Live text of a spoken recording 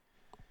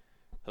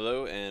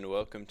Hello and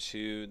welcome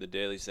to the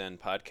Daily Zen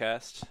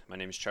podcast. My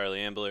name is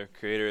Charlie Ambler,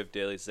 creator of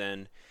Daily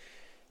Zen.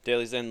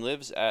 Daily Zen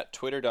lives at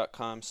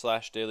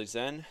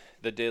twitter.com/dailyzen,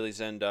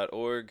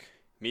 thedailyzen.org,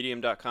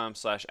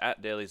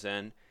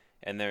 medium.com/@dailyzen,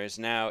 and there is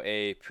now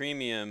a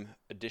premium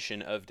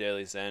edition of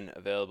Daily Zen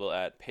available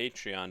at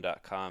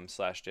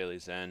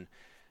patreon.com/dailyzen.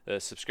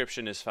 The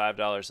subscription is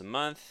 $5 a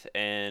month,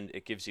 and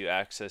it gives you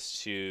access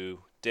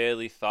to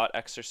daily thought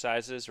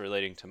exercises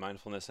relating to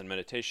mindfulness and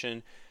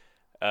meditation,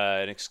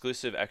 an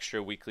exclusive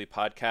extra weekly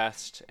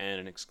podcast, and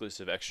an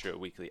exclusive extra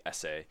weekly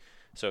essay.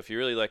 So if you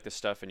really like this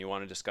stuff and you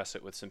want to discuss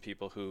it with some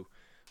people who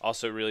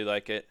also really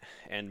like it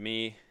and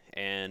me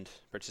and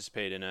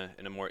participate in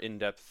a more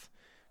in-depth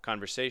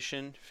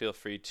conversation, feel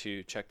free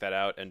to check that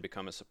out and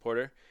become a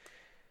supporter.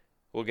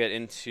 We'll get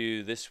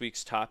into this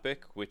week's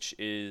topic, which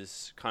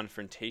is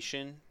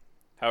confrontation,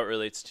 how it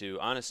relates to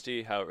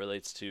honesty, how it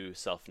relates to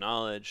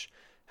self-knowledge,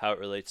 how it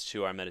relates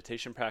to our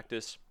meditation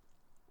practice.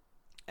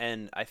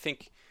 And I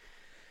think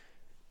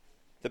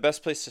the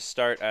best place to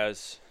start,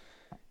 as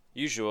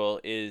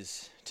usual,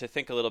 is to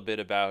think a little bit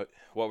about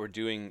what we're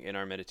doing in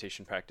our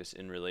meditation practice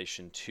in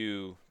relation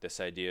to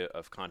this idea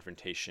of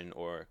confrontation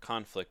or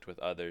conflict with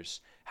others,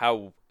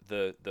 how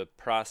the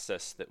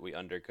process that we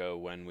undergo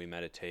when we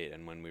meditate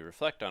and when we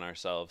reflect on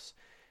ourselves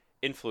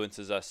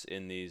influences us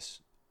in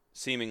these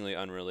seemingly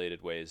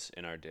unrelated ways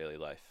in our daily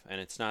life. And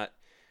it's not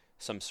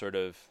some sort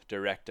of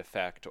direct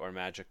effect or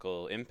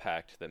magical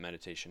impact that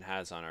meditation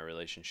has on our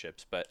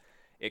relationships, but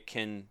it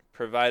can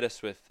provide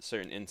us with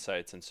certain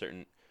insights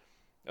and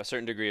a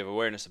certain degree of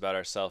awareness about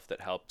ourselves that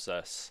helps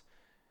us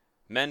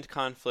mend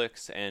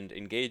conflicts and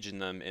engage in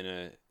them in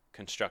a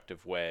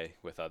constructive way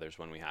with others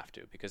when we have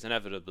to. Because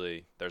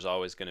inevitably, there's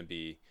always going to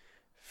be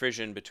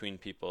frisson between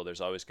people, there's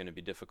always going to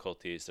be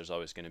difficulties, there's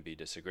always going to be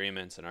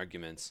disagreements and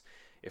arguments.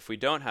 If we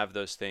don't have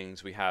those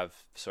things, we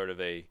have sort of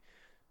a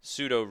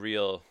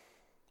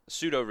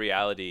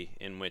pseudo-reality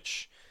in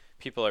which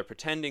people are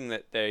pretending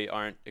that they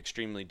aren't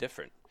extremely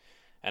different.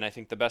 And I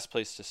think the best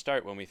place to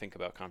start when we think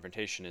about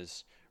confrontation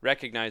is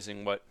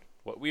recognizing what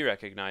we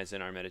recognize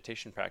in our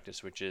meditation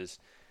practice, which is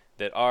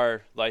that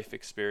our life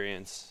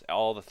experience,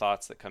 all the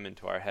thoughts that come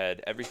into our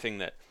head, everything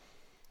that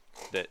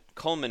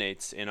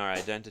culminates in our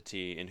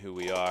identity, in who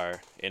we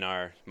are, in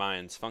our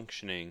minds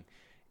functioning,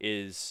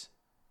 is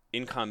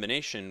in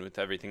combination with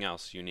everything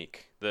else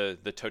unique.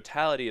 The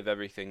totality of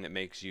everything that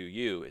makes you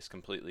you is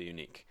completely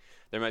unique.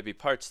 There might be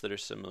parts that are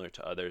similar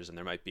to others, and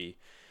there might be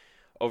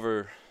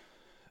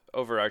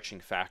overarching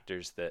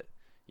factors that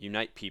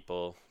unite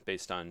people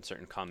based on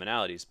certain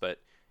commonalities. But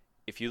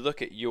if you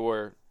look at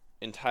your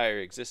entire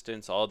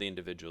existence, all the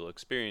individual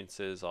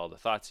experiences, all the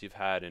thoughts you've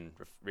had in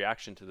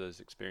reaction to those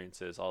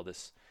experiences, all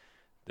this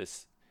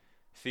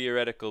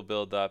theoretical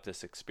build-up,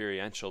 this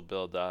experiential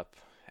build-up,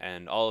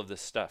 and all of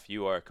this stuff,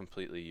 you are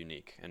completely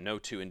unique. And no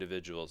two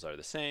individuals are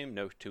the same.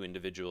 No two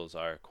individuals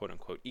are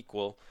quote-unquote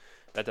equal.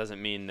 That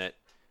doesn't mean that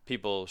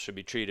people should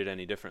be treated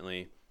any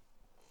differently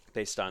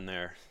based on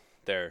their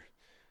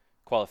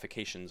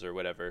qualifications or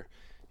whatever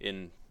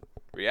in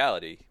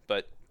reality,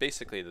 but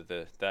basically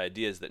the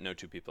idea is that no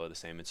two people are the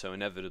same, and so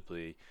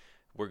inevitably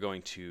we're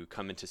going to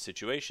come into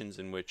situations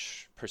in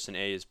which person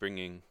A is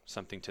bringing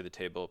something to the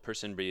table,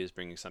 person B is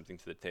bringing something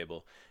to the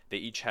table. They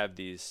each have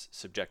these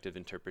subjective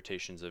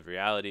interpretations of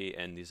reality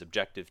and these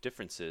objective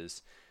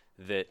differences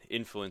that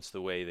influence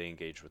the way they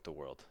engage with the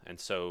world. And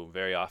so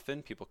very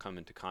often people come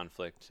into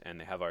conflict and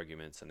they have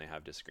arguments and they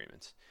have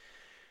disagreements.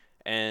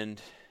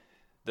 And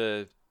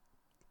the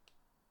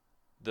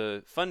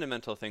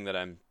fundamental thing that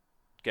I'm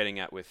getting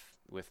at with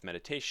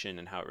meditation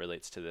and how it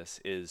relates to this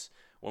is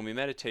when we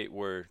meditate,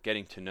 we're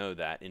getting to know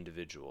that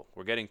individual.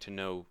 We're getting to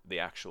know the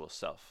actual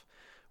self.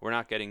 We're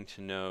not getting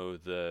to know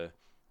the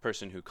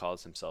person who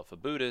calls himself a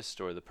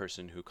Buddhist, or the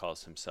person who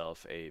calls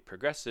himself a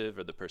progressive,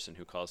 or the person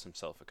who calls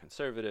himself a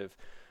conservative,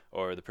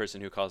 or the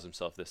person who calls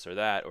himself this or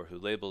that, or who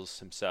labels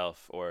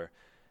himself, or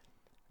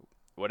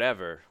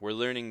whatever. We're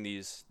learning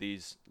these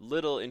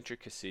little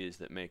intricacies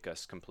that make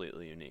us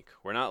completely unique.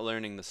 We're not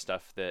learning the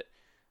stuff that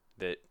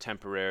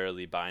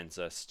temporarily binds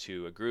us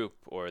to a group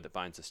or that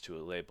binds us to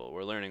a label.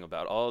 We're learning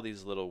about all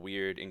these little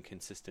weird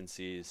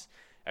inconsistencies,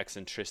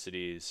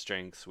 eccentricities,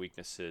 strengths,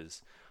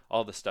 weaknesses,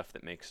 all the stuff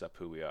that makes up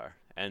who we are.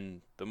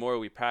 And the more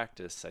we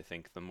practice, I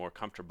think, the more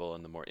comfortable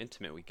and the more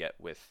intimate we get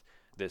with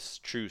this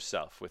true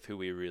self, with who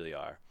we really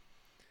are,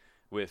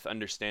 with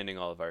understanding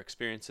all of our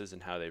experiences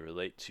and how they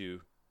relate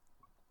to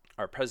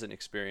our present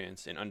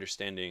experience, and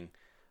understanding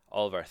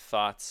all of our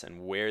thoughts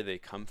and where they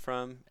come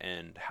from,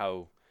 and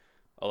how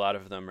a lot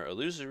of them are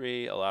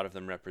illusory, a lot of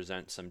them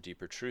represent some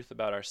deeper truth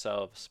about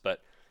ourselves.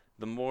 But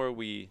the more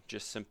we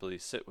just simply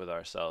sit with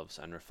ourselves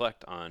and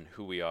reflect on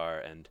who we are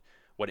and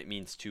what it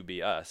means to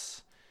be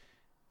us,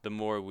 the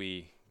more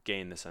we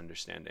gain this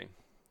understanding.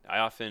 I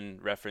often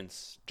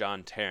reference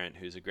John Tarrant,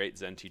 who's a great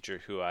Zen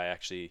teacher who I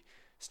actually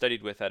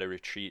studied with at a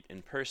retreat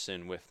in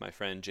person with my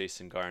friend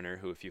Jason Garner,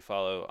 who, if you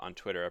follow on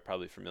Twitter, are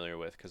probably familiar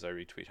with because I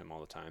retweet him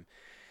all the time.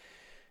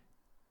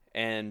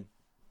 And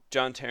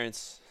John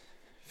Tarrant's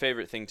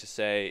favorite thing to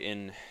say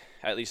in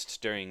at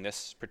least during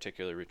this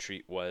particular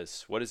retreat,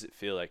 was what does it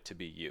feel like to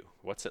be you?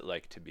 What's it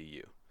like to be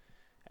you?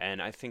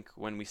 And I think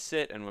when we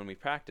sit and when we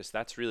practice,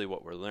 that's really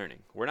what we're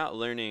learning. We're not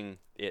learning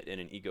it in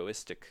an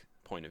egoistic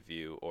point of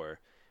view, or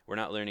we're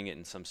not learning it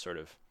in some sort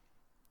of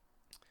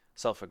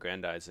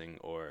self-aggrandizing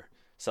or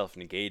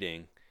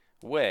self-negating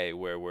way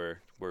where we're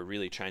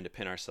really trying to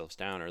pin ourselves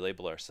down or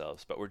label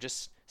ourselves, but we're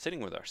just sitting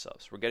with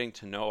ourselves. We're getting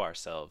to know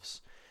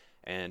ourselves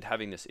and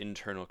having this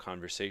internal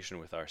conversation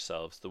with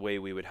ourselves the way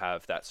we would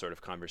have that sort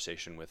of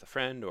conversation with a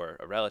friend or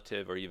a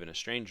relative or even a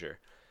stranger.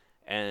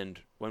 And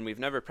when we've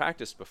never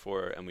practiced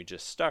before and we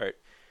just start,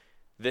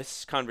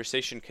 this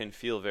conversation can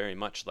feel very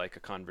much like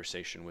a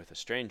conversation with a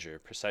stranger,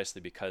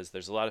 precisely because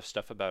there's a lot of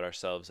stuff about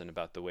ourselves and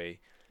about the way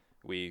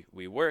we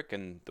work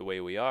and the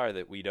way we are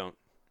that we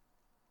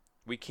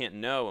can't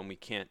know and we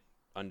can't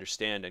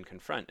understand and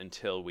confront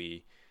until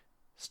we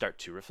start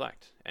to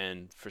reflect.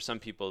 And for some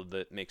people,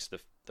 that makes the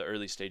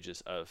early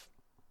stages of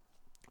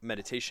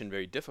meditation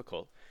very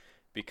difficult,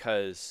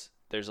 because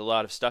there's a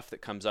lot of stuff that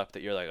comes up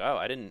that you're like, oh,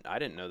 I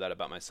didn't know that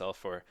about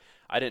myself, or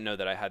I didn't know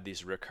that I had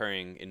these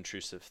recurring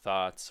intrusive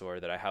thoughts, or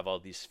that I have all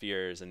these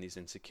fears and these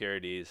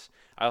insecurities.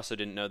 I also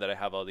didn't know that I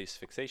have all these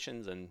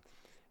fixations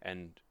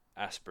and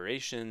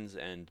aspirations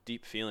and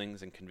deep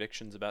feelings and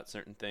convictions about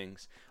certain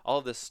things. All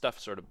of this stuff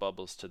sort of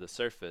bubbles to the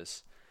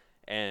surface,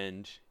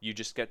 and you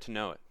just get to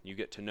know it. You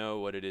get to know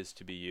what it is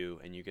to be you,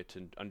 and you get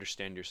to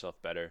understand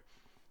yourself better.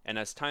 And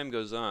as time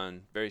goes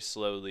on, very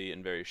slowly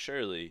and very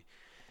surely,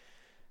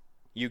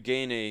 you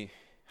gain a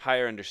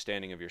higher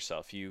understanding of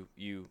yourself.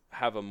 You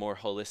have a more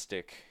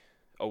holistic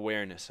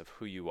awareness of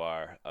who you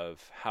are,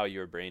 of how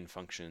your brain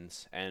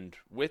functions, and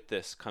with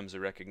this comes a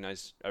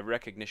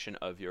recognition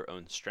of your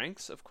own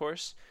strengths, of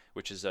course,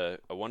 which is a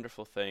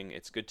wonderful thing.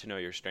 It's good to know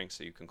your strengths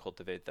so you can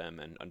cultivate them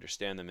and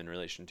understand them in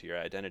relation to your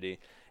identity.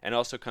 And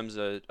also comes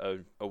a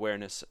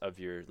awareness of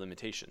your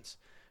limitations,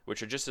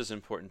 which are just as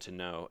important to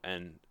know.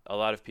 And a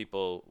lot of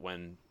people,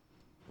 when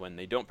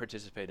they don't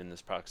participate in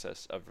this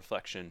process of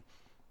reflection,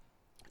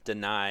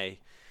 deny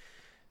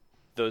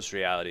those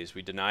realities.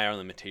 We deny our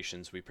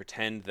limitations. We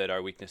pretend that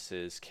our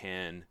weaknesses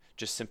can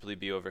just simply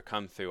be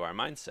overcome through our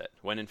mindset,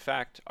 when in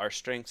fact our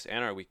strengths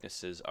and our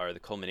weaknesses are the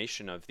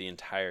culmination of the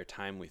entire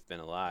time we've been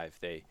alive.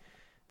 They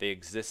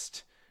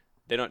exist.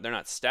 They're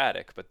not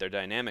static, but they're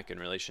dynamic in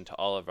relation to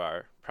all of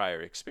our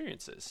prior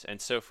experiences.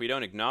 And so if we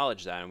don't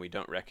acknowledge that and we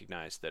don't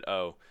recognize that,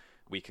 oh,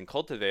 we can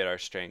cultivate our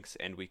strengths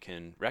and we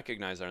can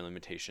recognize our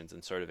limitations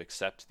and sort of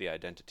accept the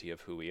identity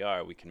of who we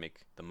are, we can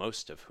make the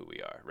most of who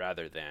we are,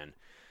 rather than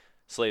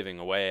slaving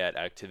away at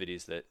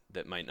activities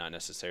that might not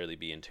necessarily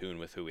be in tune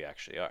with who we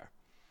actually are.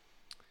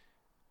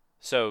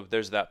 So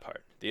there's that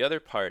part. The other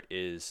part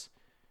is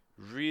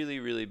really,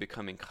 really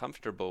becoming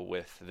comfortable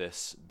with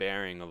this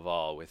bearing of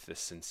all, with this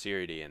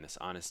sincerity and this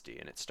honesty,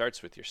 and it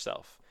starts with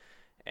yourself.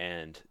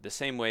 And the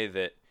same way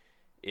that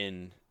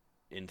in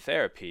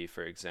therapy,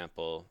 for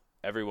example,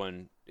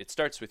 it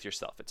starts with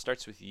yourself. It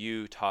starts with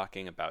you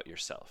talking about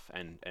yourself.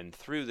 And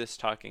through this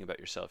talking about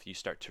yourself, you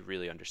start to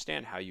really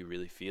understand how you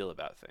really feel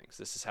about things.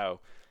 This is how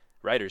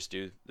writers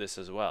do this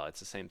as well. It's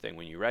the same thing.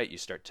 When you write, you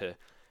start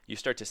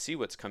to see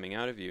what's coming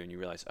out of you, and you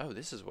realize, oh,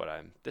 this is what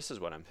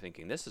I'm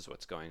thinking. This is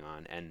what's going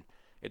on. And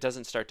it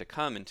doesn't start to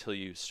come until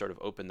you sort of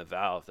open the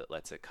valve that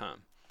lets it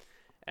come.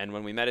 And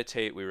when we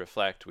meditate, we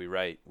reflect, we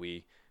write,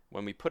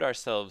 when we put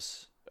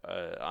ourselves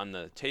on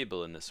the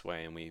table in this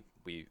way, and we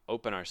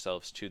open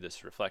ourselves to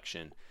this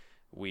reflection,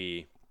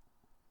 we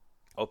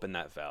open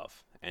that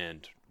valve,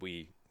 and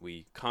we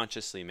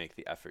consciously make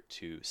the effort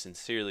to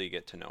sincerely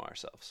get to know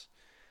ourselves.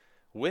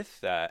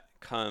 With that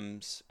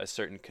comes a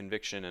certain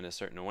conviction and a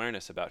certain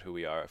awareness about who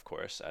we are, of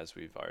course, as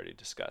we've already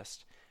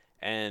discussed.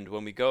 And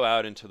when we go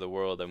out into the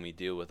world and we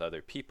deal with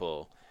other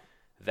people,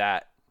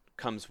 that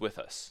comes with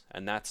us.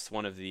 And that's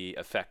one of the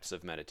effects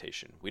of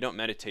meditation. We don't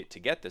meditate to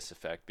get this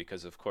effect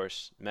because, of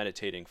course,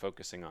 meditating,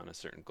 focusing on a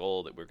certain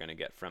goal that we're going to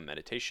get from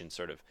meditation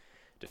sort of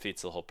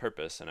defeats the whole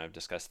purpose. And I've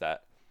discussed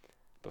that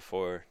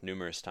before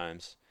numerous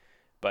times.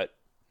 But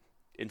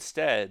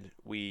instead,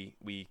 we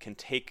can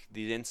take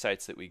the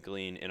insights that we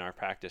glean in our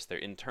practice. They're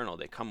internal.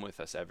 They come with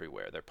us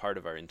everywhere. They're part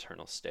of our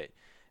internal state.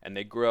 And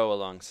they grow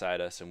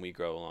alongside us, and we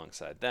grow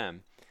alongside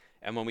them.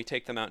 And when we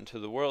take them out into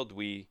the world,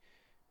 we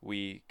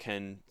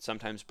can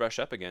sometimes brush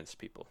up against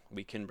people.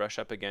 Maybe we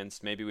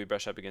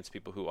brush up against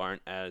people who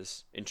aren't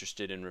as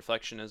interested in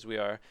reflection as we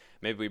are.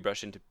 Maybe we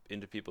brush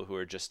into people who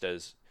are just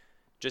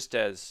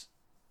as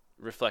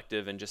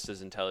reflective and just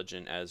as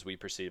intelligent as we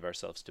perceive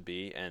ourselves to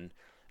be. And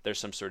there's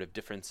some sort of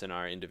difference in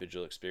our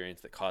individual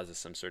experience that causes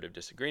some sort of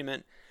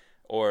disagreement.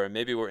 Or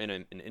maybe we're in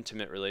an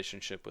intimate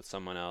relationship with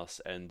someone else,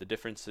 and the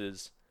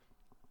differences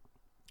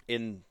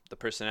in the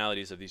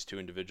personalities of these two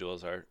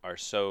individuals are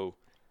so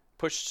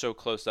pushed so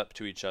close up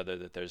to each other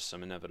that there's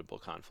some inevitable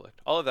conflict.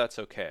 All of that's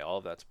okay. All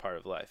of that's part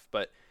of life.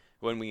 But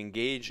when we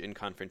engage in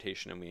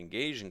confrontation and we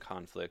engage in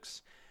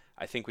conflicts,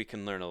 I think we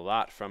can learn a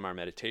lot from our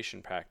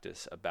meditation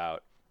practice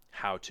about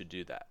how to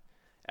do that.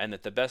 And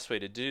that the best way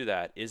to do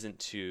that isn't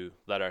to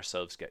let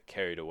ourselves get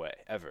carried away,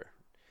 ever.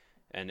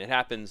 And it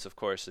happens, of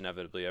course,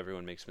 inevitably.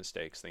 Everyone makes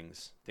mistakes.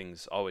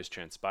 Things always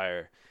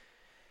transpire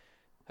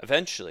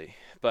eventually.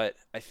 But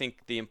I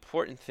think the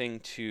important thing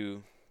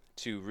to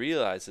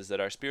realize is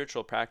that our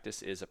spiritual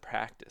practice is a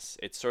practice.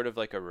 It's sort of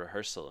like a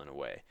rehearsal in a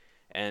way.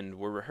 And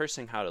we're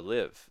rehearsing how to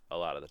live a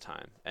lot of the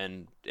time.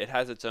 And it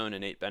has its own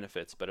innate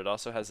benefits, but it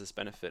also has this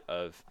benefit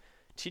of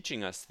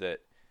teaching us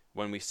that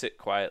when we sit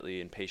quietly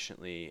and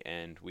patiently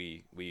and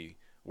we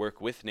work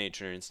with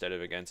nature instead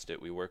of against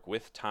it, we work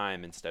with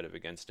time instead of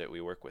against it, we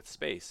work with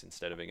space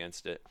instead of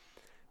against it,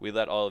 we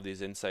let all of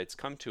these insights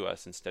come to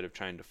us instead of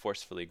trying to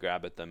forcefully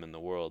grab at them in the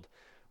world.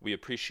 We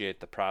appreciate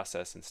the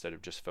process instead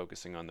of just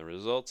focusing on the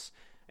results,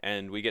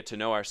 and we get to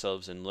know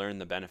ourselves and learn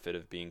the benefit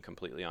of being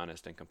completely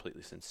honest and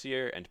completely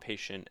sincere and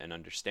patient and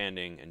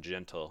understanding and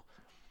gentle.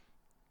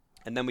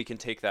 And then we can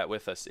take that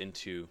with us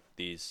into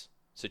these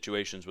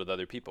situations with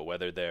other people,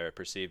 whether they're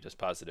perceived as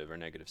positive or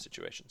negative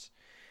situations.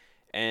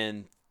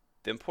 And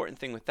the important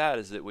thing with that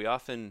is that we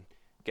often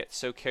get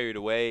so carried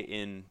away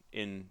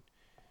in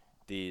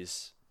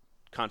these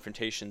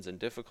confrontations and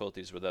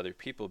difficulties with other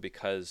people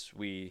because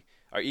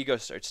our ego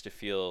starts to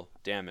feel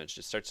damaged.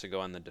 It starts to go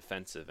on the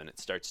defensive and it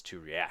starts to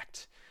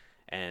react.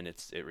 And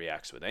it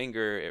reacts with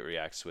anger, it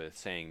reacts with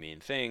saying mean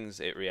things,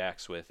 it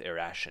reacts with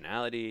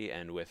irrationality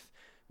and with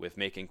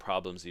making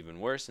problems even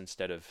worse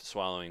instead of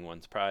swallowing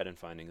one's pride and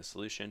finding a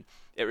solution.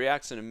 It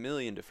reacts in a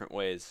million different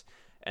ways.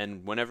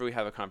 And whenever we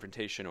have a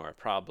confrontation or a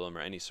problem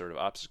or any sort of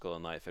obstacle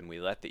in life and we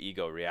let the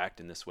ego react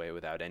in this way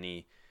without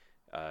any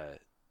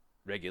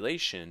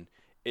regulation,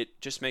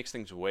 it just makes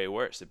things way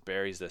worse. It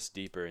buries us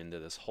deeper into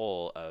this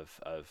hole of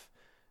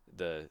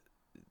the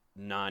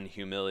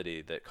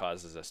non-humility that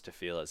causes us to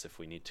feel as if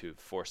we need to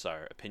force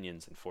our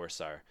opinions and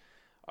force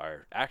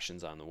our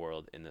actions on the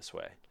world in this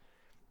way.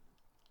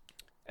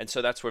 And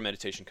so that's where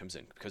meditation comes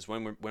in, because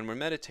when we're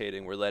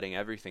meditating, we're letting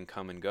everything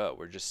come and go.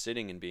 We're just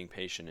sitting and being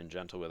patient and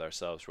gentle with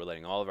ourselves. We're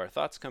letting all of our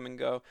thoughts come and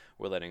go.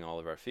 We're letting all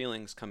of our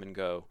feelings come and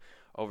go.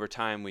 Over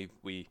time,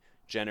 we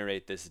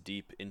generate this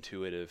deep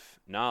intuitive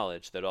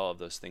knowledge that all of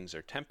those things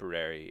are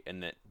temporary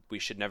and that we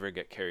should never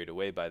get carried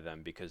away by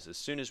them, because as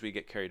soon as we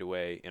get carried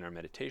away in our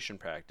meditation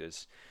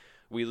practice,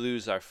 we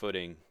lose our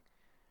footing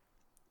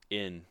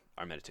in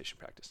our meditation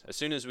practice. As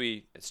soon as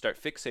we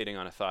start fixating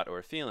on a thought or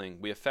a feeling,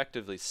 we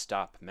effectively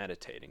stop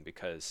meditating,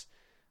 because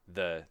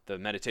the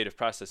meditative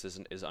process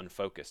is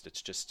unfocused.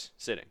 It's just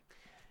sitting.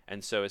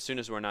 And so as soon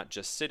as we're not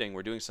just sitting,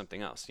 we're doing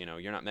something else.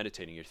 You're not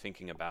meditating. You're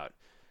thinking about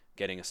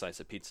getting a slice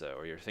of pizza,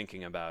 or you're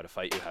thinking about a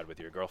fight you had with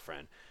your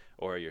girlfriend,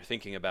 or you're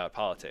thinking about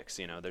politics.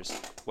 There's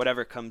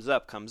whatever comes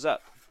up.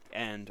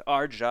 And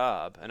our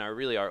job, and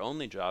our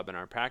only job in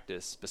our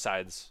practice,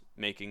 besides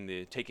taking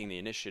the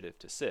initiative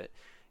to sit,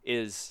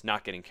 is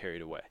not getting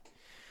carried away.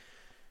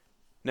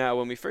 Now,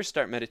 when we first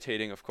start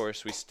meditating, of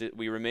course,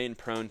 we remain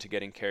prone to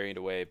getting carried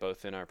away,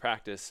 both in our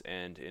practice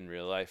and in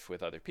real life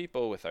with other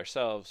people, with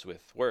ourselves,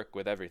 with work,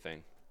 with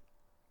everything.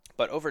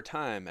 But over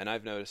time, and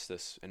I've noticed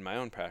this in my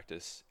own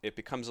practice, it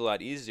becomes a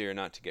lot easier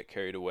not to get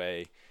carried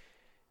away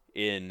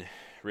in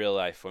real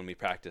life when we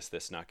practice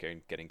this, not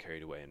getting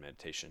carried away in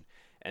meditation.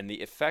 And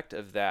the effect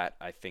of that,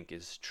 I think,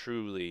 is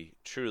truly,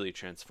 truly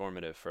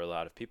transformative for a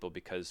lot of people,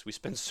 because we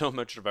spend so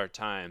much of our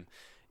time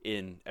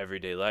in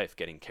everyday life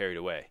getting carried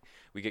away.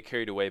 We get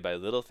carried away by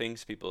little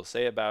things people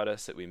say about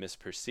us that we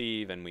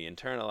misperceive and we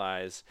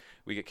internalize.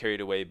 We get carried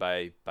away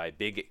by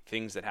big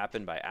things that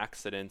happen, by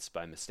accidents,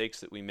 by mistakes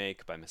that we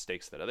make, by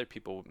mistakes that other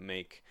people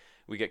make.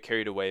 We get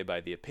carried away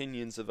by the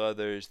opinions of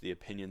others, the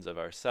opinions of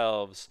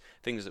ourselves,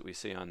 things that we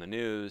see on the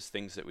news,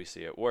 things that we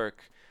see at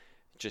work,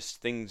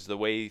 just things, the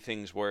way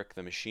things work,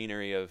 the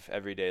machinery of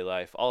everyday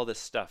life. All this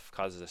stuff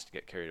causes us to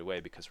get carried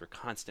away because we're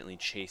constantly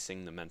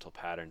chasing the mental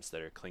patterns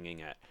that are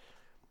clinging at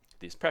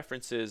these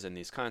preferences and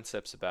these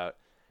concepts about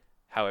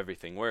how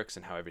everything works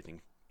and how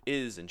everything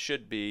is and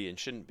should be and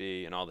shouldn't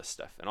be and all this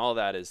stuff. And all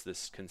that is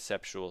this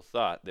conceptual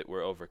thought that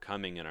we're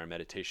overcoming in our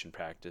meditation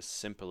practice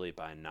simply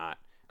by not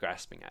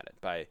grasping at it,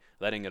 by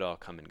letting it all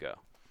come and go.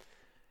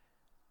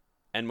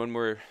 And when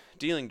we're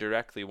dealing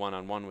directly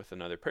one-on-one with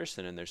another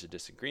person and there's a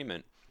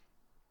disagreement,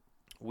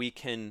 we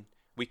can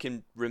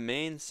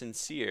remain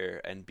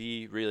sincere and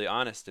be really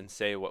honest and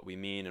say what we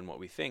mean and what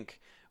we think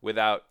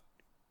without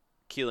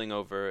keeling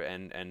over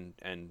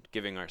and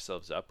giving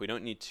ourselves up. We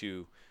don't need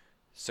to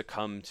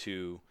succumb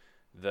to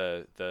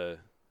the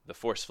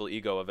forceful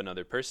ego of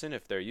another person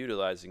if they're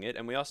utilizing it,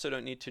 and we also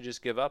don't need to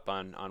just give up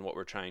on what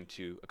we're trying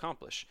to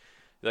accomplish.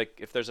 Like,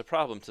 if there's a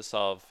problem to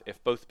solve,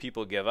 if both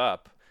people give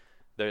up,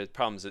 the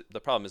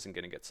problem isn't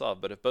going to get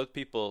solved. But if both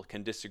people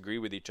can disagree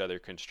with each other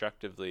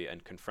constructively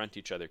and confront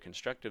each other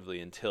constructively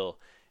until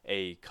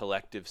a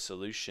collective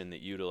solution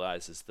that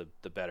utilizes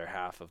the better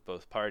half of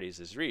both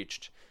parties is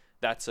reached,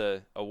 that's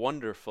a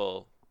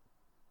wonderful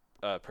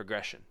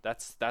progression.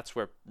 That's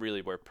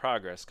where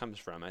progress comes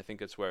from. I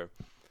think it's where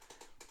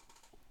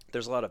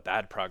there's a lot of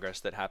bad progress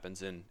that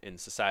happens in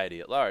society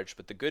at large,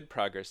 but the good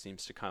progress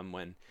seems to come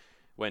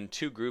when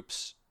two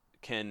groups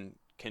can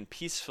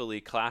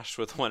peacefully clash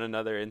with one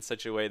another in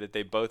such a way that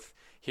they both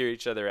hear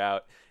each other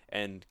out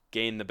and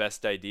gain the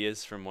best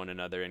ideas from one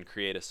another and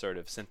create a sort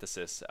of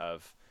synthesis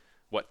of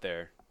what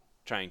they're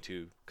trying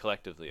to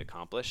collectively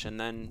accomplish, and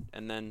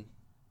then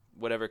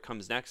whatever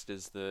comes next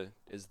is the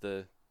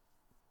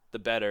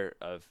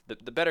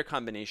better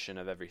combination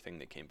of everything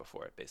that came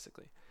before it,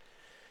 basically.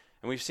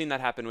 And we've seen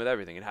that happen with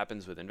everything. It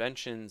happens with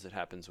inventions. It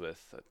happens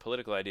with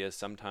political ideas.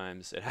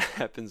 Sometimes it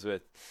happens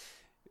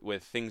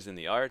with things in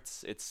the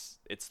arts.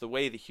 It's the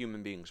way that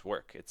human beings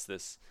work. It's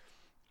this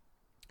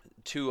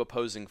two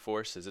opposing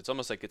forces. It's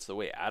almost like it's the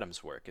way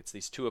atoms work. It's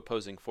these two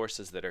opposing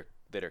forces that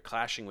are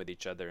clashing with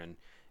each other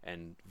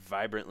and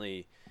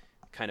vibrantly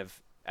kind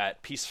of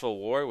at peaceful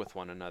war with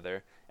one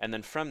another. And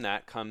then from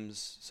that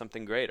comes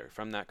something greater.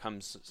 From that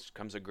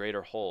comes a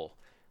greater whole,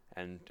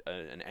 and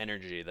an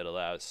energy that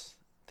allows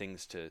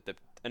things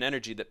an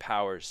energy that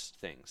powers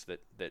things,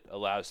 that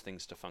allows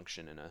things to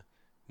function in a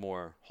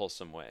more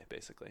wholesome way,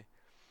 basically.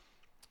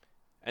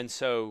 And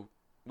so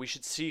we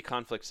should see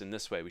conflicts in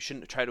this way. We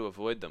shouldn't try to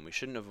avoid them. We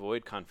shouldn't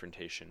avoid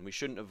confrontation. We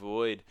shouldn't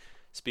avoid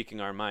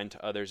speaking our mind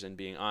to others and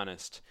being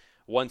honest.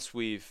 Once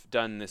we've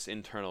done this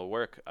internal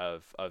work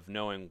of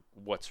knowing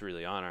what's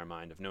really on our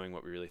mind, of knowing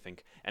what we really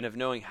think, and of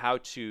knowing how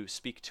to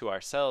speak to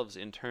ourselves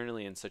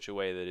internally in such a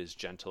way that is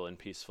gentle and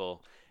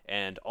peaceful,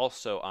 and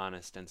also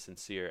honest and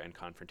sincere and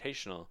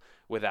confrontational,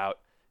 without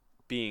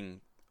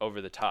being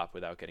over the top,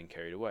 without getting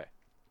carried away.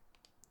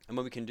 And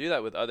when we can do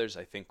that with others,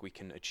 I think we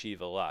can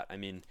achieve a lot. I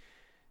mean,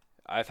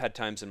 I've had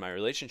times in my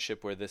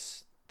relationship where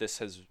this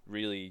has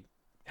really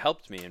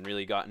helped me and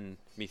really gotten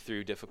me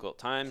through difficult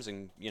times.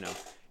 And,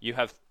 you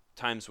have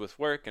times with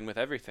work and with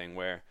everything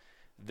where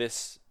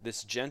this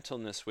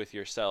gentleness with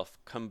yourself,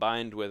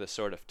 combined with a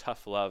sort of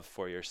tough love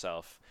for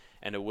yourself,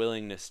 and a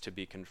willingness to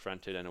be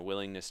confronted, and a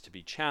willingness to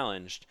be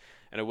challenged,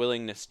 and a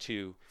willingness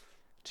to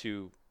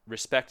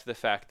respect the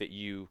fact that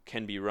you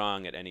can be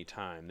wrong at any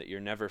time, that you're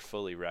never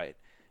fully right,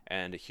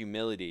 and a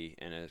humility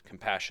and a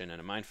compassion and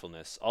a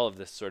mindfulness, all of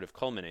this sort of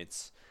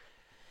culminates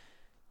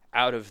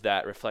out of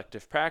that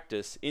reflective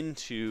practice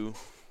into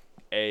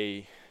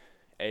a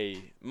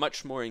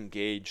much more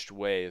engaged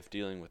way of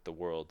dealing with the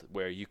world,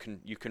 where you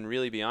can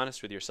really be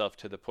honest with yourself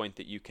to the point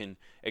that you can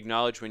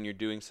acknowledge when you're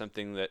doing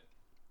something that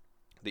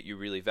you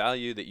really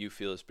value, that you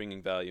feel is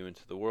bringing value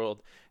into the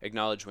world,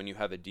 acknowledge when you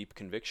have a deep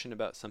conviction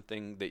about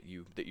something that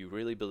you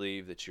really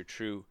believe, that's your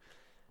true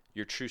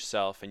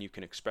self, and you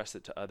can express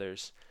it to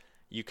others.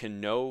 You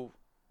can know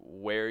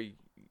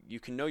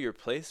your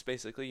place,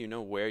 basically. You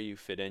know where you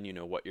fit in, you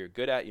know what you're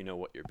good at, you know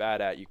what you're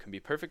bad at. You can be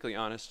perfectly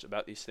honest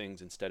about these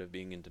things instead of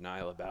being in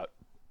denial about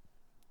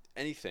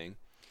anything.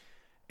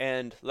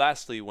 And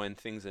lastly, when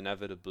things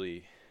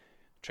inevitably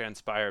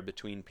transpire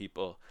between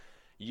people,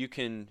 you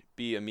can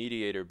be a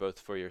mediator both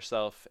for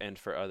yourself and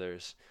for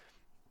others.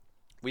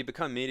 We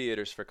become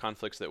mediators for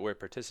conflicts that we're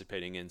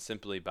participating in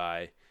simply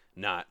by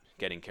not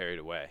getting carried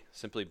away,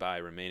 simply by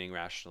remaining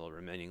rational,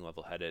 remaining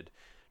level-headed,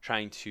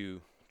 trying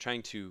to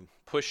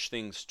push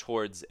things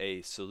towards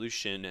a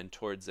solution and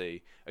towards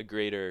a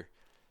greater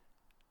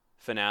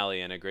finale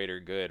and a greater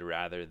good,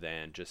 rather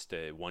than just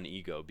one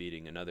ego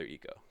beating another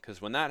ego.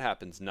 Because when that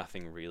happens,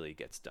 nothing really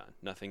gets done.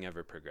 Nothing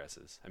ever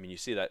progresses. I mean, you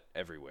see that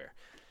everywhere.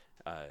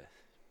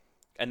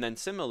 And then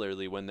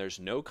similarly, when there's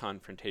no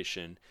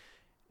confrontation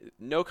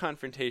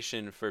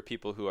for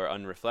people who are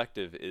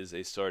unreflective is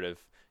a sort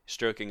of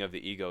stroking of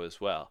the ego as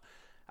well.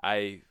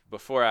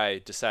 Before I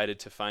decided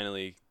to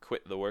finally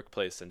quit the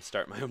workplace and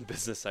start my own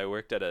business, I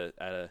worked at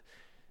a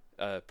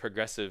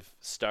progressive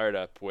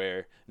startup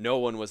where no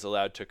one was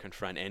allowed to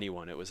confront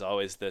anyone. It was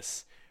always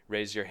this: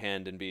 raise your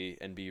hand and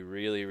be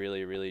really,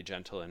 really, really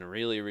gentle and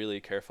really,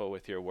 really careful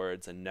with your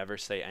words, and never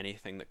say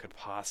anything that could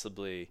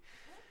possibly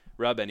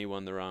rub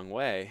anyone the wrong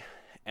way.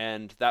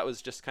 And that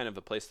was just kind of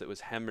a place that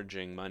was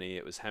hemorrhaging money.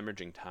 It was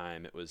hemorrhaging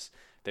time.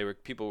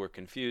 People were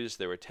confused.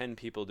 There were 10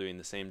 people doing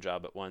the same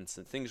job at once,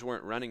 and things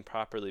weren't running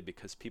properly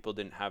because people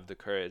didn't have the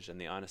courage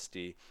and the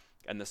honesty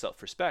and the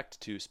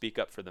self-respect to speak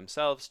up for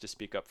themselves, to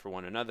speak up for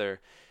one another,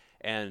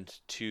 and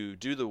to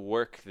do the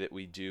work that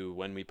we do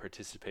when we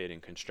participate in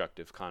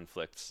constructive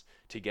conflicts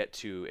to get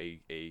to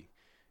a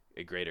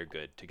greater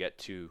good, to get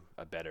to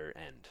a better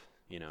end,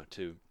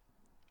 to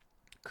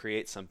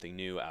create something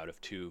new out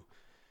of two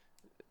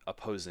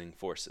opposing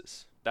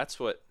forces. That's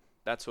what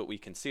we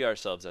can see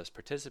ourselves as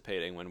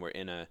participating when we're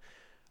in a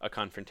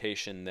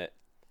confrontation that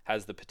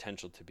has the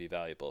potential to be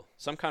valuable.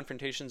 Some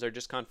confrontations are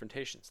just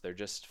confrontations. They're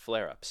just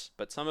flare-ups.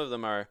 But some of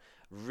them are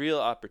real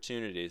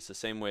opportunities, the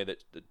same way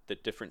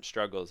that different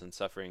struggles and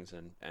sufferings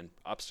and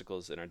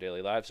obstacles in our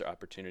daily lives are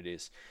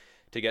opportunities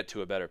to get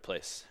to a better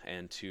place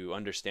and to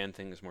understand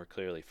things more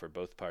clearly for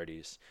both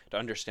parties, to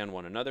understand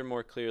one another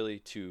more clearly,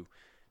 to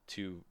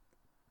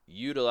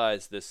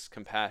utilize this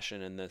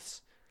compassion and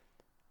this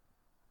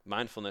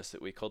mindfulness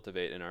that we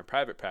cultivate in our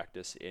private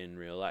practice in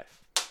real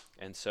life.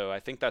 And so I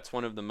think that's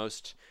one of the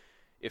most,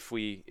 if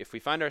we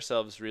find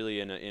ourselves really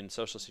in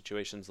social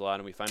situations a lot,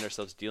 and we find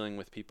ourselves dealing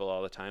with people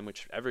all the time,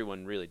 which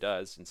everyone really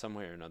does in some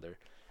way or another,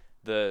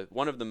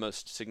 one of the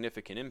most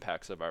significant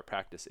impacts of our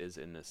practice is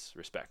in this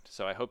respect.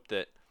 So I hope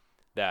that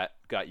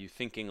got you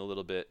thinking a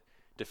little bit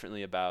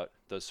differently about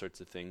those sorts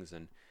of things.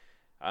 And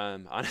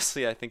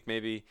honestly, I think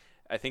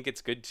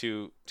it's good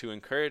to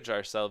encourage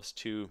ourselves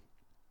to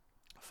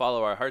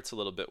follow our hearts a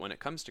little bit when it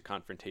comes to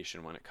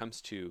confrontation, when it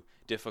comes to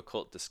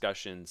difficult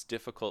discussions,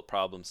 difficult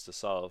problems to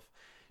solve,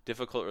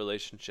 difficult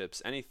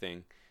relationships,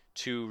 anything,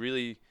 to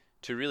really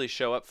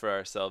show up for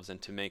ourselves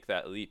and to make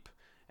that leap.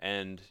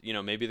 And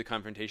maybe the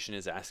confrontation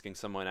is asking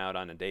someone out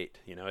on a date.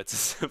 It's as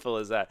simple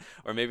as that.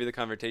 Or maybe the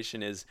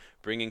confrontation is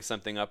bringing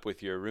something up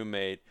with your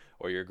roommate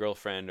or your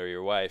girlfriend or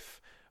your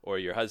wife or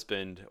your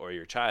husband or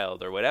your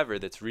child or whatever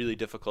that's really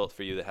difficult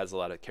for you, that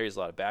carries a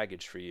lot of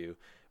baggage for you,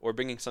 or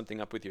bringing something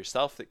up with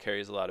yourself that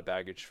carries a lot of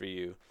baggage for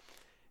you.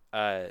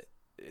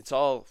 It's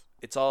all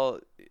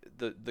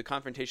the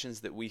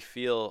confrontations that we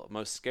feel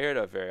most scared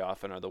of very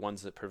often are the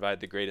ones that provide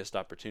the greatest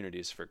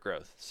opportunities for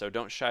growth. So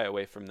don't shy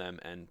away from them,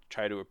 and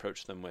try to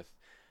approach them with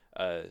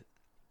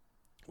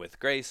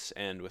grace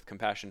and with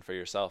compassion for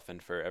yourself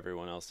and for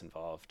everyone else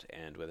involved,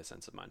 and with a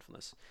sense of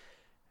mindfulness.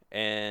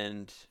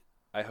 And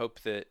I hope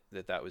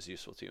that was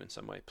useful to you in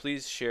some way.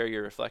 Please share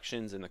your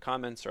reflections in the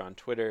comments or on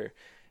Twitter,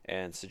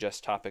 and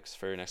suggest topics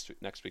for next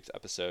week's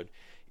episode.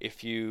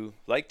 If you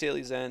like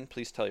Daily Zen,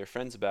 please tell your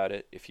friends about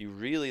it. If you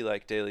really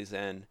like Daily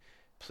Zen,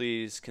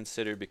 please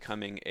consider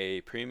becoming a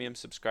premium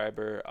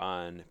subscriber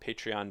on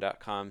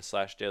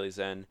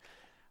patreon.com/dailyzen.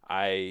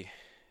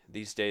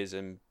 These days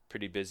am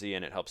pretty busy,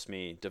 and it helps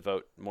me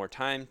devote more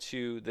time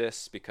to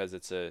this because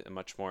it's a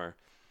much more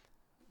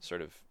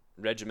sort of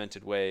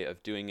regimented way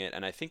of doing it.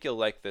 And I think you'll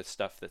like the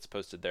stuff that's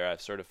posted there. I've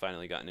sort of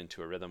finally gotten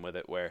into a rhythm with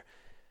it where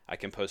I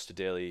can post a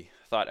daily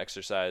thought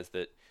exercise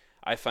that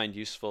I find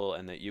useful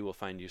and that you will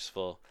find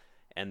useful,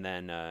 and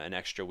then an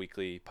extra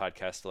weekly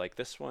podcast like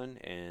this one,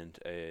 and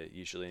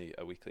usually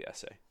a weekly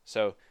essay.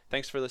 So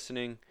thanks for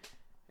listening,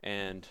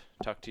 and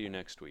talk to you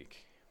next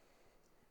week.